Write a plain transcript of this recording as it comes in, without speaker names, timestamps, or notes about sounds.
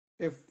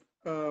if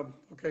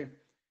okay,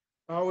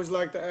 I always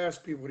like to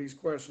ask people these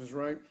questions,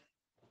 right?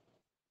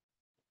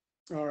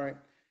 All right.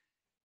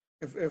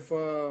 If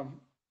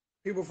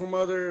people from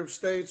other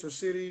states or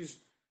cities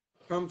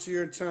come to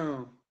your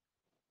town,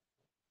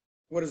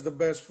 what is the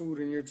best food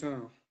in your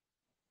town?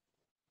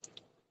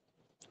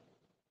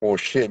 Well,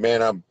 shit,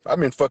 man,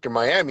 I'm in fucking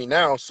Miami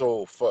now,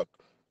 so fuck.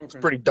 It's Okay.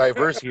 pretty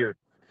diverse here.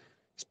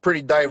 It's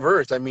pretty Yeah.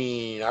 diverse. I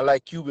mean, I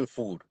like Cuban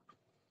food.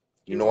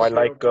 I Okay.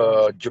 like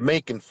Okay.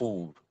 Jamaican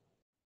food.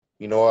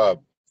 You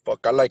know,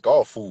 fuck, I like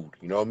all food.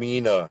 You know what I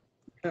mean?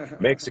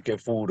 Mexican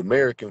food,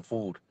 American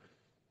food.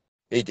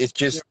 It's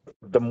Yeah. just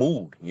the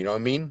mood. You know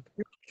what I mean?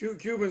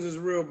 Cubans is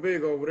real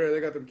big over there. They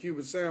got them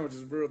Cuban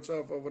sandwiches real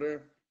tough over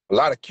there. A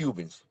lot of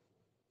Cubans.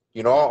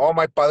 Yeah. All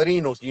my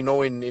padrinos.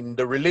 In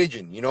the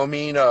religion. You know what I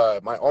mean?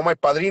 My all my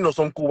padrinos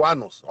son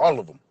cubanos, all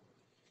of them.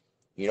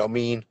 You know what I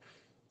mean?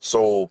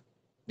 So,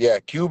 yeah,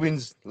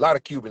 Cubans. A lot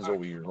of Cubans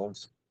over here,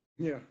 Holmes.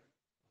 Yeah.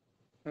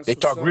 That's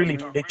what's up,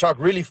 man. They talk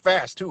really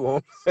fast too,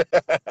 Holmes.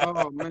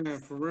 Oh man,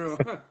 for real.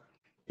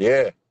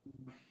 Yeah.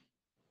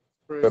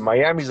 But Crazy.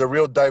 Miami's a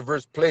real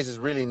diverse place. It's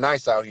really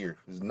nice out here.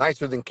 It's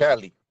nicer than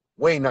Cali.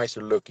 Way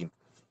nicer looking.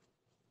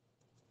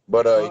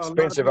 But A lot of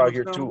expensive out people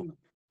here tell too. me.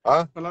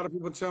 Huh? A lot of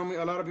people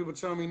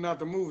tell me not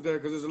to move there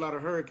because there's a lot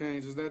of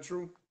hurricanes. Is that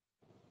true?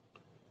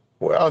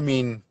 Well, I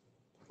mean,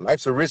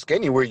 life's a risk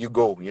anywhere you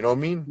go. You know what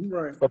I mean?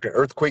 Right. Fucking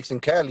earthquakes in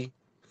Cali.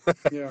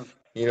 Yeah.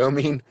 You know what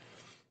I mean?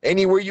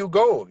 Anywhere you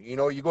go,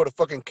 you go to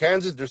fucking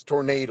Kansas, there's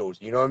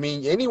tornadoes. You know what I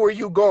mean? Anywhere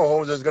you go,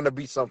 Holmes, there's gonna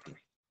be something.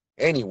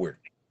 Anywhere.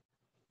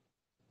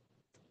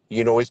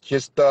 It's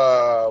just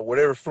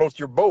whatever floats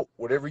your boat,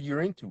 whatever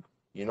you're into,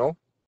 you know?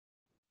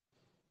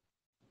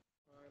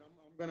 All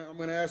right. I'm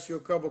gonna ask you a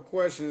couple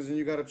questions, and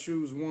you got to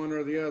choose one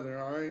or the other.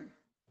 All right.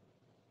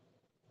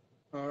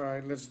 All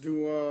right. Let's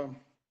do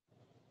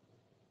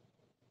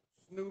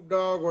Snoop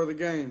Dogg or the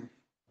game.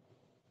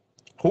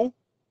 Who?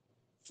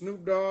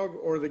 Snoop Dogg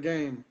or the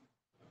game.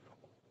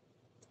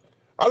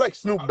 I like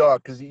Snoop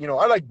Dogg because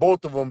I like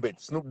both of them, but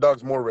Snoop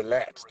Dogg's more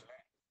relaxed.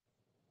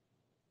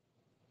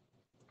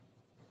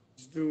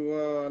 Let's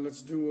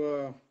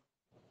do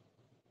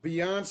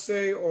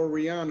Beyonce or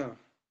Rihanna.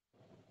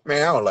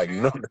 Man, I don't like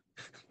none.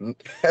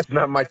 That's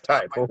not my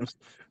type, Holmes.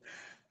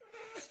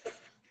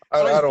 I,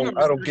 I I don't know.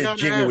 I don't I get gotta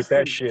jiggy with ask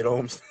that you. shit,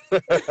 Holmes.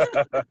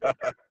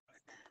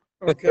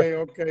 Okay.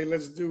 Okay.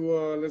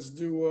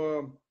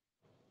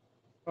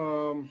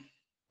 Um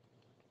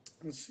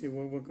let's see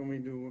what can we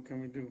do? What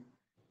can we do?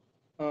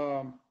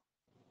 Um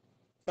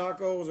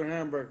Tacos or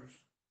hamburgers?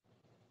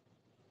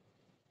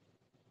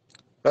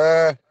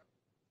 uh,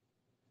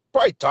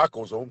 Probably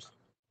tacos, Holmes.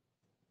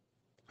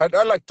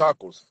 I like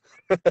tacos.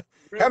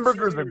 Red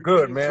Hamburgers chili are or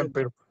good, green man, chili?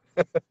 but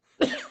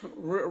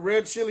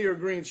Red chili or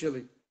green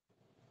chili?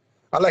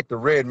 I like the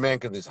red, man,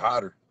 because it's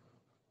hotter.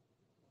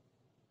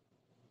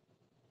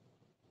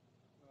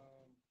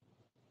 Um,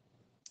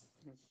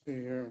 let's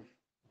see here.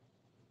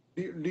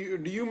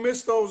 Do you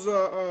miss those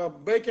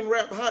bacon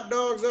wrapped hot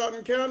dogs out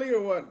in Cali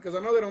or what? Because I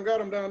know they don't got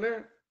them down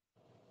there.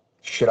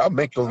 Shit, I'll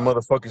make those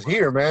motherfuckers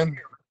here, man.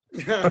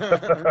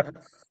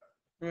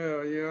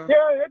 Yeah, yeah,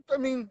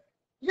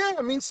 Yeah,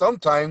 I mean,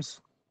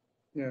 sometimes.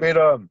 yeah, But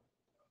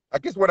I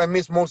guess what I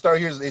miss most out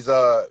here is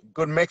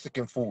good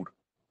Mexican food.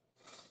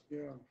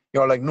 yeah.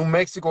 Like New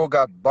Mexico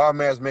got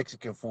bomb ass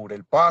Mexican food.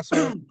 El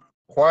Paso,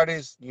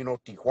 Juarez,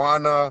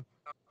 Tijuana,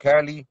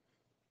 Cali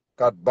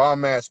got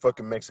bomb ass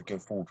fucking Mexican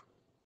food.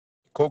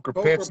 Coke or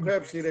Coke or Pepsi.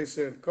 Pepsi? They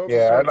said Coke or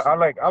Yeah, I Pepsi.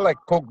 like I like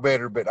Coke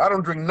better, but I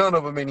don't drink none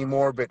of them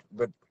anymore. But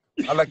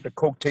I like the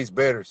Coke taste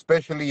better,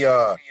 especially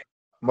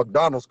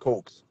McDonald's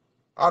Cokes.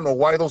 I don't know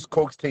why those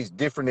Cokes taste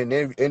different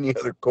than any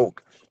other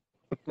Coke.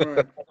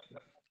 Right.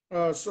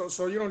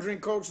 So you don't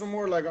drink Cokes no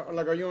more? Like,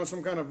 are you on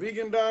some kind of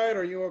vegan diet?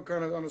 Or are you on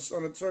kind of on a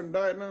certain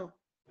diet now?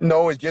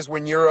 No, it's just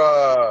when you're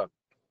an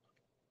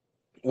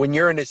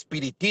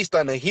espiritista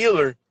and a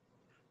healer,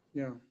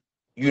 Yeah.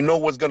 you know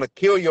what's gonna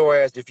kill your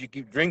ass if you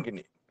keep drinking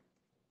it.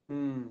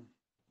 Hmm.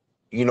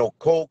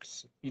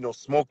 Cokes,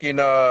 smoking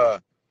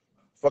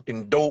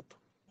fucking dope,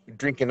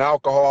 drinking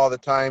alcohol all the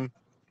time,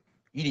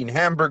 eating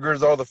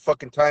hamburgers all the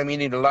fucking time,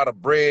 eating a lot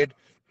of bread,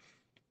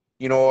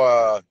 eating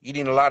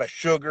a lot of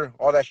sugar,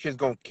 all that shit's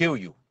gonna kill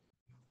you.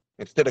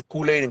 Instead of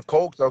Kool-Aid and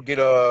Cokes, I'll get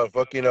a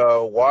fucking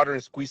water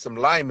and squeeze some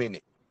lime in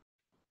it.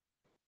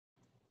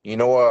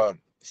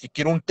 Si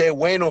quiero un té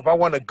bueno, if I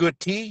want a good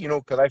tea,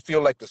 because I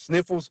feel like the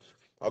sniffles,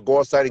 I'll go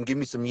outside and give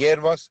me some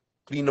hierbas,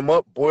 clean them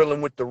up, boil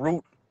them with the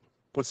root,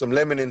 put some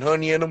lemon and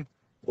honey in them.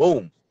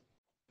 Boom.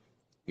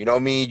 You know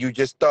what I mean? You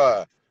just,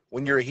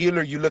 when you're a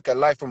healer, you look at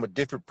life from a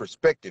different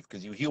perspective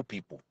because you heal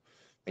people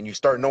and you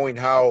start Right. knowing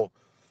how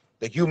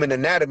the human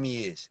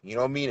anatomy is, you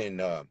know what I mean?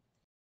 And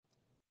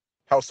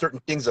how certain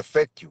things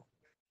affect you.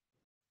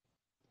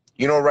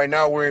 Right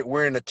now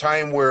we're in a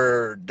time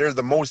where there's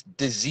the most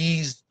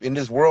disease in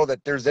this world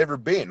that there's ever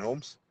been,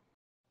 Holmes.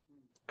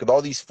 Because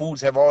all these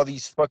foods have all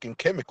these fucking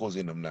chemicals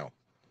in them now.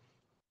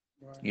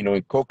 Right.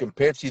 In Coke and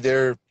Pepsi,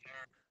 there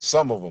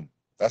some of them.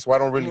 That's why I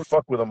don't really Someone,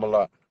 fuck with them a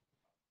lot.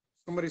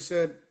 somebody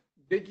said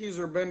Dickies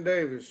or Ben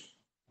Davis.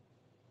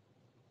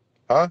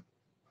 Huh?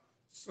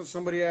 So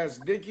somebody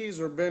asked Dickies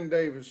or Ben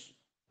Davis.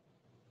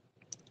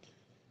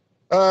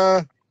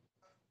 Uh,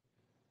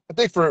 I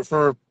think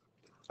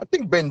I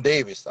think Ben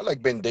Davis. I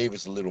like Ben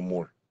Davis a little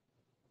more.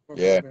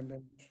 Fuck with Yeah, Ben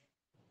Davis.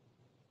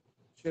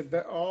 Shit,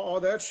 that all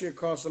that shit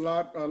costs a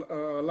lot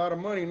of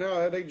money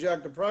now. They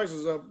jack the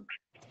prices up.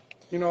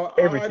 You know,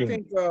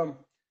 everything.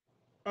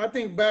 I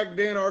think back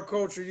then our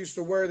culture used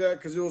to wear that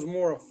because it was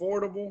more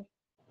affordable.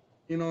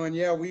 You know, and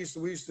yeah, we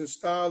used to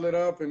style it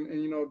up and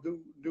you know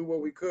do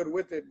what we could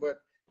with it, but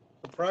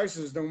the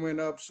prices done went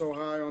up so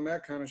high on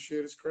that kind of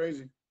shit. It's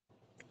crazy.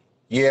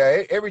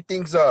 Yeah,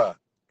 everything's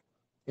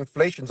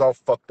inflation's all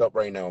fucked up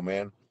right now,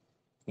 man.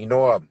 You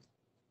know,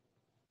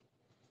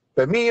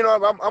 but me, you know,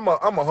 I'm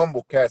a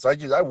humble cat. So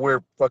I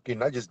wear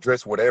fucking I just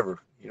dress whatever.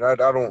 You know, I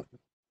don't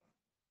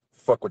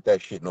fuck with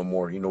that shit no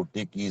more. You know,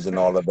 Dickies and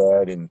all of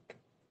that, and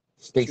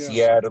Yeah,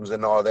 Stacy Adams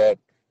and all that.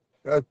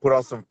 I put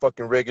on some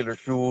fucking regular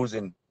shoes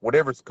and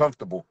whatever's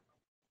comfortable.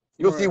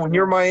 You'll see right, when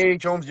you're right. my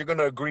age, Holmes, you're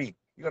gonna agree.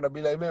 You're gonna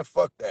be like, man,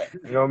 fuck that.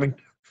 You know what I mean?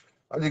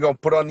 I'm just gonna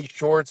put on these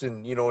shorts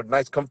and you know, a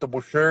nice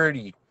comfortable shirt.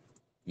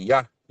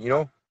 Yeah, you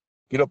know,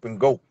 get up and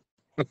go.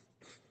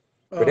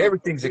 But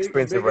everything's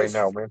expensive right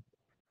now,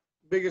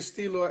 Biggest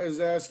man. Stilo is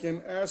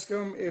asking, ask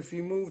him if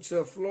he moved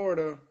to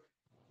Florida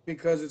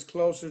because it's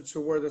closer to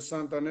where the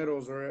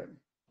Santaneros are at.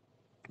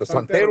 The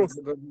Santeros,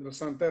 The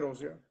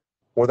Santeros, yeah.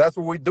 well, that's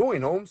what we're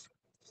doing, Holmes.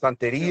 Yeah,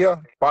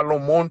 Santeria, Palo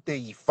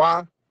Monte,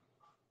 Ifa.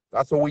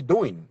 That's what we're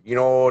doing. You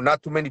know,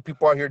 not too many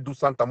people out here do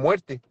Santa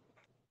Muerte,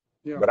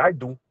 yeah. but I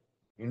do.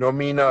 You know what I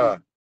mean?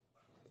 Mm,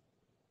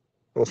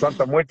 So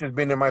Santa Muerte has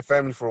been in my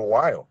family for a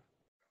while.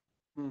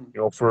 mm.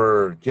 You know,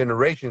 for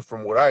generations,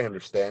 from what I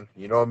understand.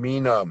 You know what I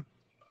mean?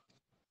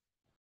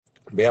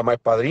 Yeah, my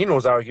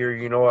padrinos out here.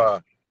 You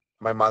know,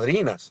 my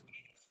madrinas.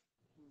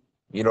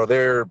 You know,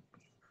 they're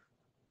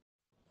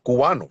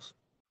Cubanos.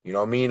 You know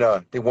what I mean?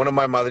 One of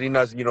my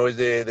madrinas, you know, is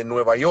de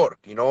Nueva York.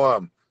 You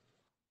know,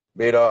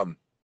 but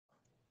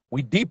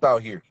we deep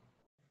out here.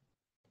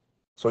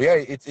 So yeah,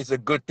 it's a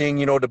good thing,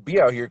 you know, to be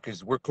out here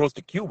because we're close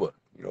to Cuba.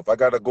 You know, if I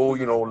gotta go,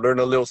 you Yeah. know, learn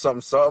a little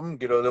something, something,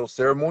 get a little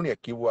ceremony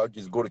at Cuba, I'll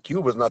just go to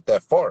Cuba. It's not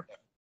that far.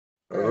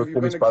 Have Look you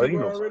for been mis to Cuba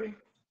padrinos. already?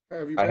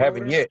 Have you I been over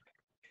haven't there? yet.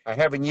 I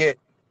haven't yet.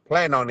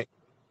 Plan on it.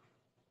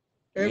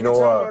 You Every know,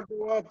 time I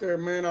go out there,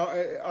 man,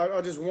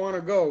 I just want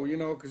to go, you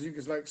know, because you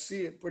can like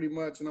see it pretty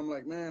much, and I'm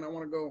like, man, I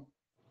want to go,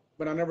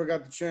 but I never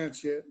got the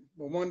chance yet.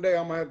 But one day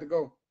I might have to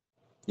go.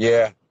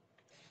 yeah,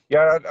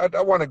 yeah.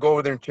 I want to go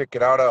over there and check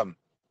it out.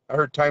 I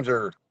heard times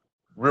are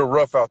real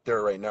rough out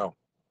there right now.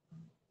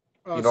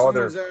 You know,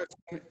 they're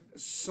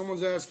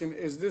Someone's asking,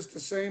 is this the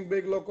same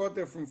Big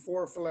Lokote from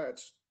Four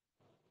Flats?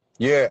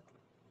 yeah,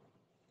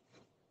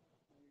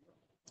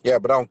 yeah,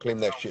 but I don't claim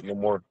that shit no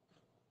more.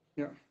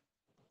 Yeah.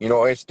 You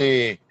know, it's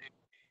the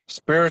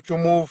spiritual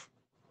move.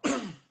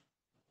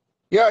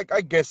 Yeah,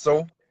 I guess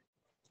so.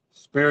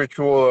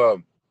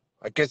 Spiritual.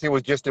 I guess it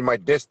was just in my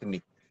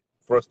destiny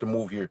for us to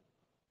move here.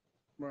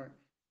 Right.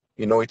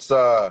 You know, it's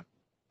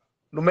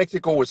New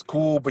Mexico was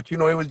cool, but you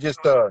know, it was just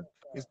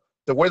it's,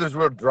 the weather's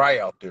real dry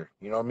out there.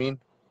 You know what I mean?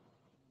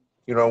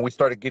 You know, we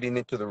started getting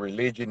into the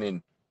religion,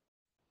 and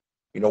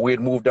you know, we had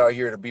moved out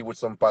here to be with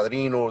some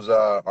padrinos,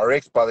 our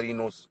ex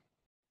padrinos,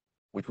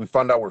 which we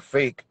found out were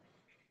fake,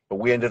 but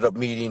we ended up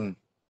meeting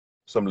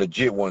some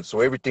legit ones.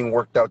 So everything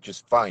worked out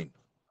just fine.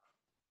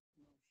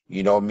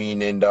 You know what I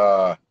mean? And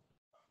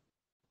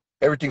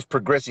everything's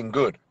progressing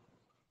good.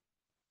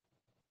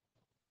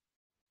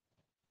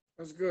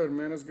 That's good,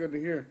 man. That's good to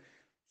hear.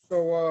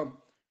 So,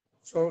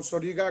 so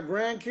do you got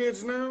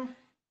grandkids now?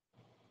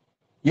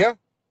 Yeah.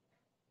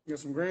 You got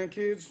some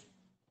grandkids?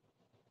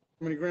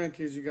 How many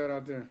grandkids you got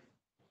out there?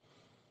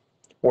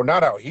 Well,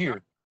 not out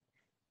here.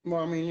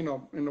 Well, I mean, you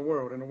know, in the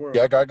world, in the Yeah, world.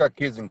 I got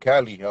kids in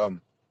Cali.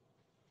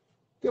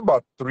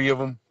 About three of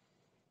them,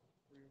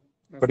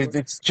 That's but what.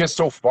 it's just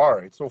so far.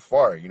 It's so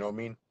far. You know what I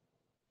mean?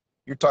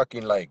 You're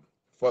talking like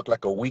fuck,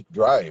 like a week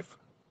drive.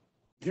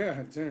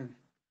 Yeah, damn.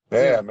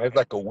 Yeah, Yeah. man, it's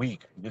like a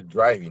week just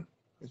driving.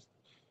 It's,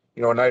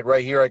 you know, and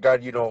right here I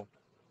got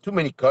too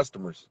many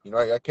customers. You know,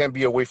 I can't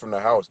be away from the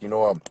house. You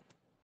know,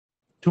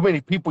 too many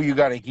people you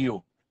gotta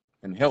heal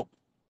and help.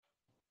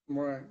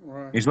 Right,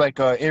 right. It's like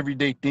a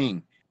everyday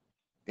thing,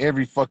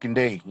 every fucking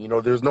day. You know,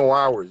 there's no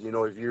hours. You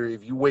know, if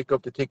you wake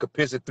up to take a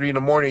piss at 3 in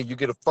the morning, you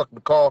get a fucking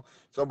call.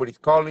 Somebody's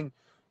calling.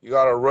 You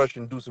gotta rush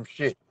and do some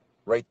shit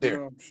right there.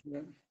 No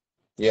shit.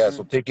 Yeah,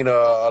 so Damn. taking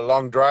a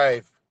long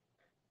drive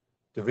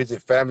to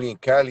visit family in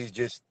Cali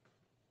is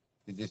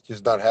it's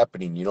just not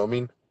happening. You know what I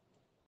mean?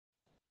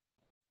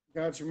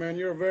 Got you, man.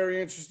 You're a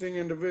very interesting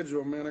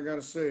individual, man. I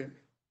gotta say it.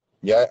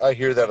 Yeah, I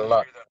hear that a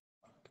lot.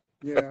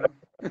 Yeah.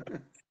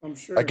 I'm I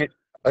sure. get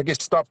I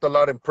get stopped a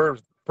lot in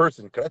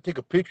person. Can I take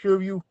a picture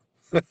of you?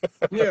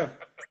 Yeah,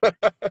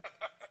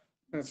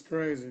 that's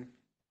crazy.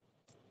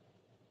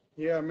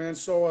 Yeah, man.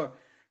 So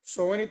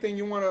anything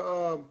you want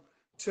to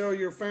tell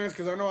your fans?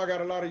 Because I know I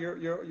got a lot of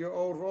your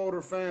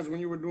older fans when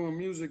you were doing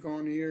music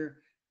on here.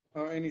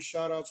 Any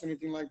shout outs,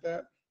 anything like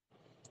that?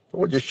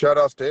 Well, just shout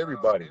outs to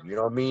everybody. You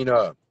know what I mean?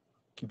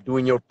 Keep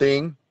doing your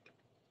thing.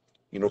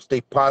 You know,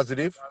 stay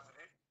positive.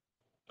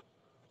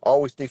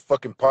 Always stay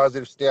fucking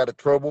positive. Stay out of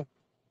trouble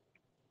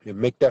and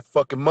make that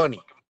fucking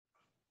money.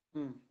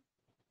 Hmm.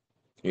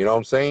 You know what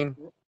I'm saying?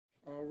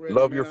 Already,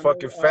 Love man. your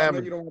fucking I know you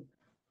family. don't.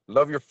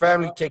 Love your I,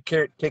 family. Take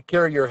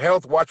care of your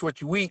health. Watch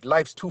what you eat.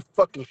 Life's too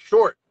fucking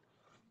short.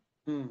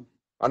 hmm.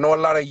 I know a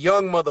lot of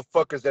young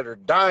motherfuckers that are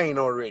dying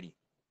already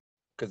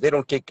because they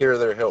don't take care of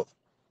their health.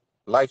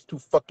 Life's too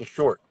fucking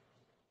short.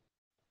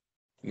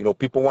 You know,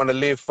 people want to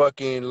live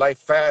fucking life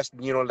fast,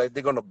 you know, like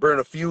they're gonna burn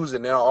a fuse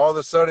and now all of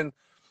a sudden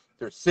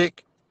they're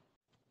sick.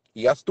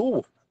 Ya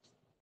estuvo.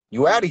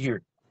 You Hmm. out of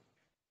here.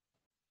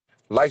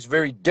 Life's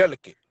very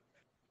delicate.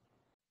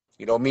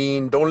 You know what I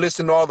mean? Don't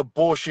listen to all the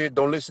bullshit.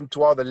 Don't listen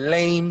to all the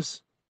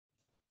lames.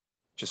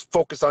 Just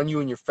focus on you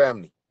and your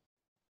family.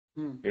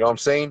 Hmm. You know what I'm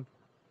saying?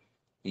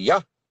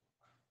 Yeah.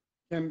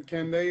 Can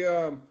they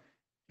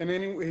can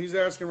any he's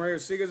asking right here,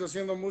 sigues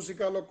haciendo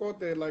música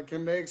locote? Like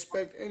can they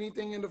expect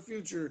anything in the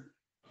future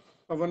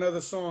of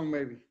another song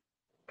maybe?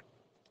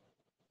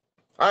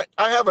 I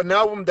have an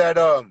album that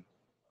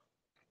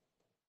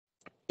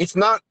it's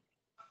not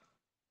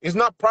it's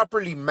not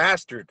properly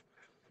mastered,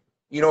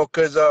 you know,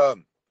 because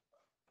the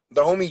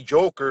homie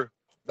Joker,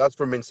 that's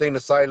from Insane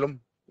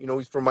Asylum, you know,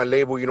 he's from my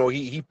label, you know,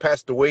 he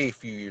passed away a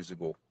few years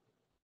ago.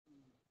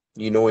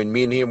 You know, and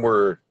me and him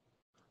were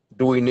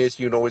doing this,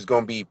 you know, it's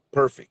gonna be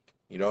perfect.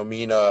 You know what I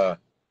mean? There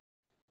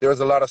was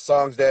a lot of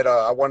songs that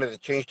I wanted to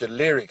change the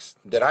lyrics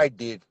that I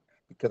did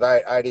because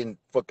I didn't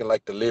fucking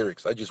like the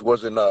lyrics. I just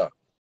wasn't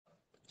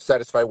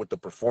satisfied with the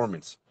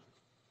performance.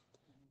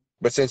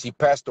 But since he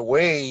passed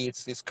away,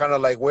 it's kind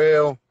of like,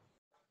 well,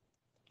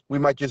 we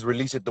might just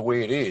release it the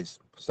way it is.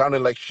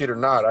 Sounding like shit or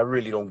not, I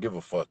really don't give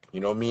a fuck. You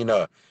know what I mean?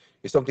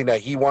 It's something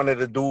that he wanted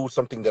to do,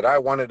 something that I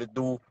wanted to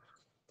do.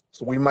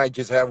 So we might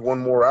just have one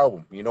more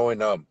album, you know,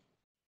 and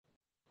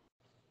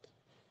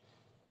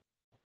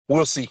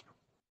we'll see.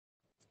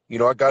 You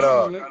know, I got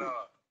let,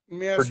 let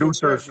me ask you a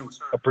question.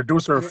 a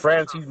producer in Let me,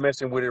 France. He's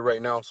messing with it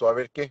right now. So a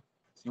ver qué,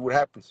 see what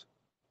happens.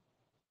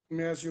 let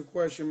me ask you a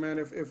question, man.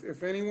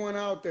 If anyone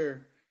out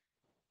there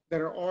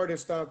that are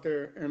artists out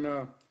there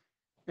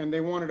and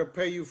they wanted to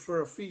pay you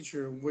for a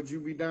feature, would you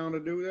be down to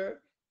do that?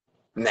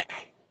 Nah,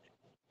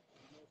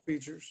 No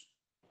features.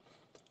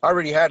 I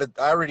already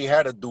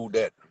had a dude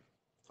that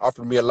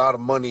offered me a lot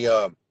of money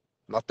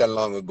not that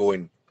long ago,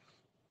 and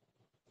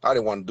I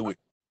didn't want to do it.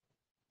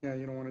 Yeah,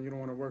 you don't want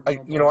to work with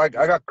You know, nobody.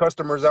 I got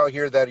customers out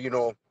here that, you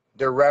know,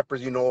 they're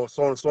rappers, you know,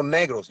 so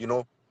negros, you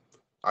know.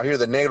 I hear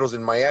the negros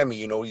in Miami,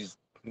 you know, he's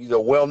a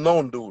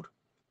well-known dude.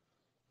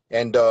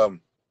 And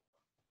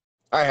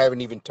I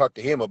haven't even talked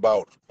to him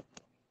about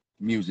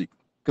music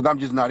because I'm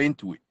just not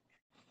into it.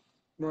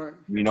 Right.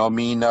 You know what I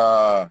mean?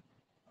 I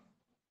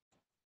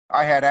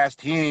had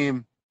asked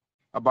him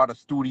about a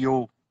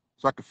studio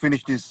so I could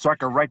finish this, so I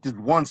could write this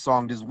one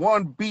song, this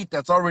one beat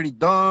that's already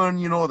done,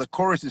 you know, the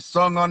chorus is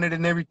sung on it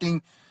and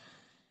everything.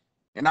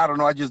 And I don't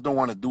know, I just don't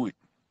want to do it.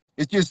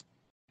 It's just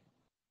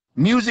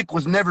music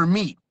was never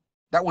me.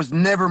 That was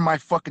never my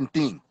fucking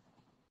thing.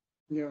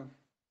 Yeah.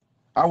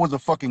 I was a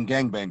fucking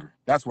gangbanger.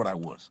 That's what I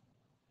was.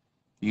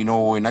 You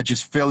know, and I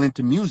just fell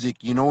into music,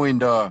 you know,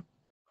 and I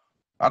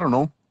don't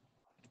know.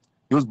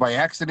 It was by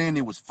accident.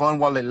 It was fun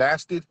while it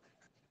lasted.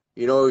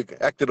 You know,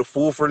 acted a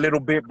fool for a little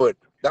bit, but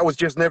that was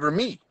just never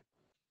me.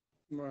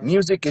 Right.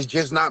 Music is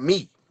just not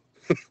me.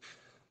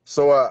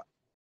 So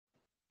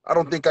I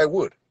don't think I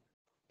would.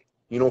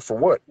 You know, for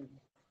what?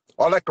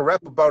 All I can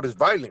rap about is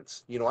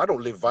violence. You know, I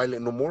don't live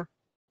violent no more.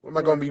 What am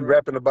I gonna Right. be Right.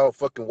 rapping about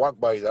fucking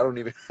walk-bys? I don't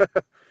even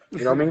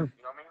you know what I mean?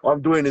 All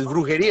I'm doing is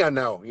brujeria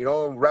now, you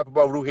know, rap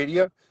about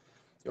brujeria.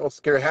 You know,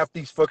 scare half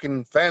these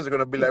fucking fans are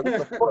gonna be like, what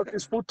the fuck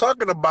is fool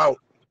talking about?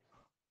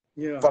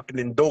 Yeah. Fucking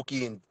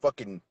Indoki and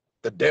fucking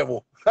the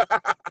devil.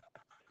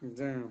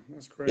 Damn,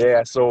 that's crazy.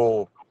 Yeah,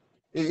 so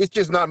it's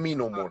just not me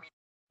no more.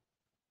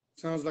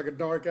 Sounds like a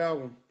dark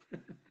album.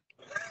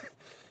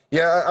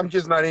 Yeah, I'm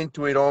just not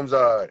into it, Holmes.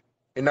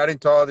 And not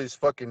into all this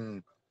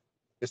fucking,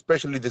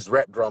 especially this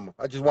rap drama.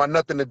 I just want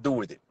nothing to do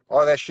with it.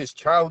 All that shit's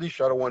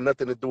childish. I don't want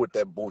nothing to do with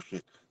that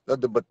bullshit.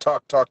 Nothing but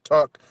talk, talk,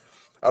 talk.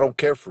 I don't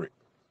care for it.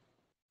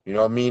 You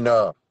know what I mean?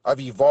 I've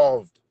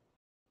evolved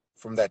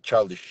from that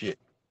childish shit.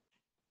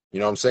 You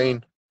know what I'm Right.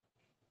 saying?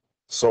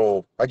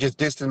 So I just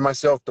distance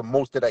myself the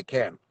most that I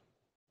can.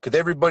 Because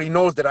everybody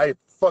knows that I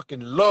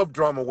fucking love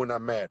drama when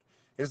I'm mad.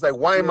 It's like,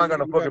 why Yeah, am I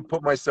gonna you got fucking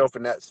put myself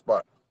in that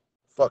spot?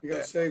 Fuck you got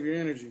to that. save your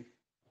energy.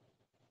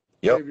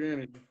 Yep. Save your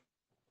energy.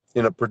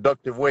 In a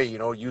productive way, you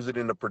know, use it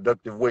in a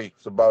productive way.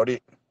 It's about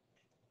it.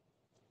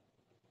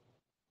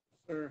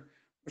 Sir.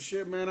 But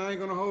shit, man, I ain't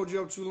gonna hold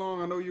you up too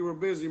long. I know you were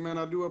busy, man.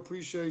 I do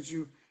appreciate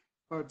you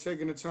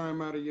taking the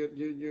time out of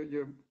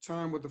your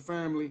time with the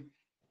family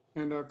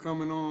and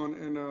coming on.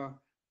 And I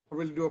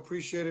really do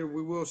appreciate it.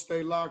 We will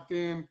stay locked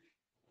in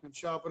and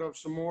chop it up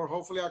some more.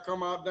 Hopefully, I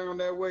come out down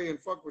that way and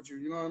fuck with you.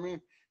 You know what I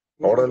mean?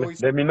 We can go Orderly. eat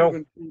Let some me know.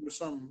 Cuban food or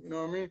something. You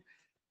know what I mean?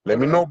 Let But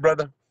me know,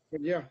 brother.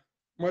 yeah,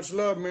 much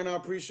love, man. I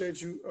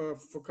appreciate you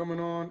for coming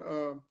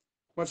on.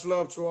 Much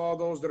love to all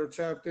those that are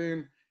tapped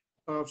in,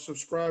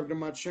 subscribe to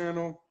my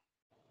channel.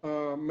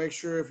 Make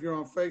sure if you're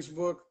on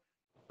Facebook,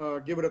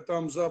 give it a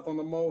thumbs up on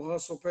the Mo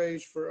Hustle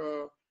page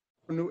for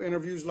new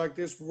interviews like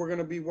this. We're going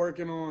to be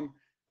working on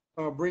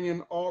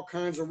bringing all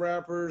kinds of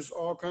rappers,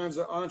 all kinds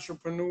of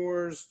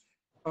entrepreneurs.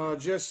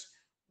 Just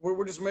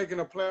we're just making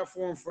a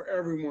platform for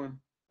everyone,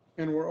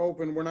 and we're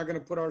open. We're not going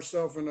to put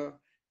ourselves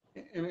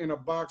in a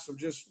box of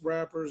just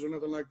rappers or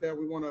nothing like that.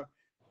 We want to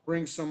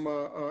bring some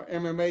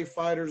MMA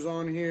fighters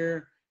on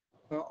here,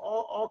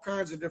 all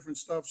kinds of different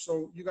stuff.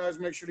 So you guys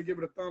make sure to give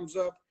it a thumbs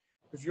up.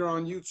 If you're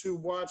on YouTube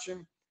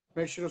watching,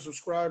 make sure to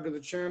subscribe to the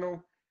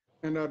channel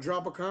and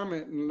drop a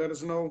comment and let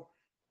us know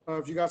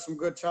if you got some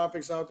good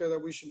topics out there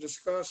that we should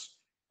discuss.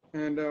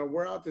 And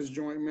we're out this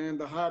joint, man.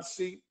 The hot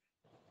seat.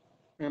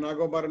 And I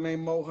go by the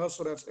name Mo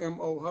Hustle. That's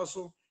M-O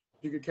Hustle.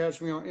 You can catch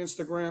me on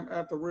Instagram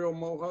at The Real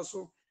Mo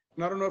Hustle.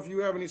 And I don't know if you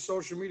have any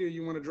social media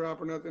you want to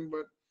drop or nothing,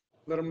 but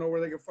let them know where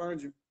they can find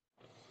you.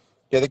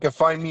 Yeah, they can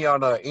find me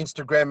on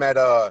Instagram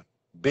at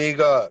Big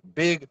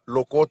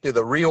Lokote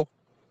the Real,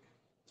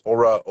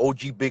 or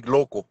OG Big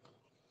Loco.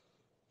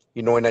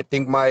 You know, and I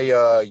think my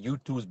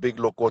YouTube's Big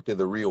Lokote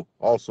the Real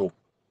also.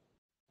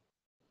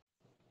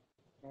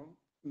 Well,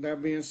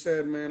 that being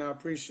said, man, I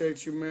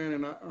appreciate you, man.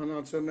 And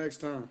until next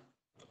time.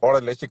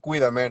 Órale, se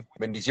cuida, man.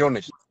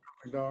 Bendiciones.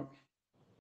 Dog.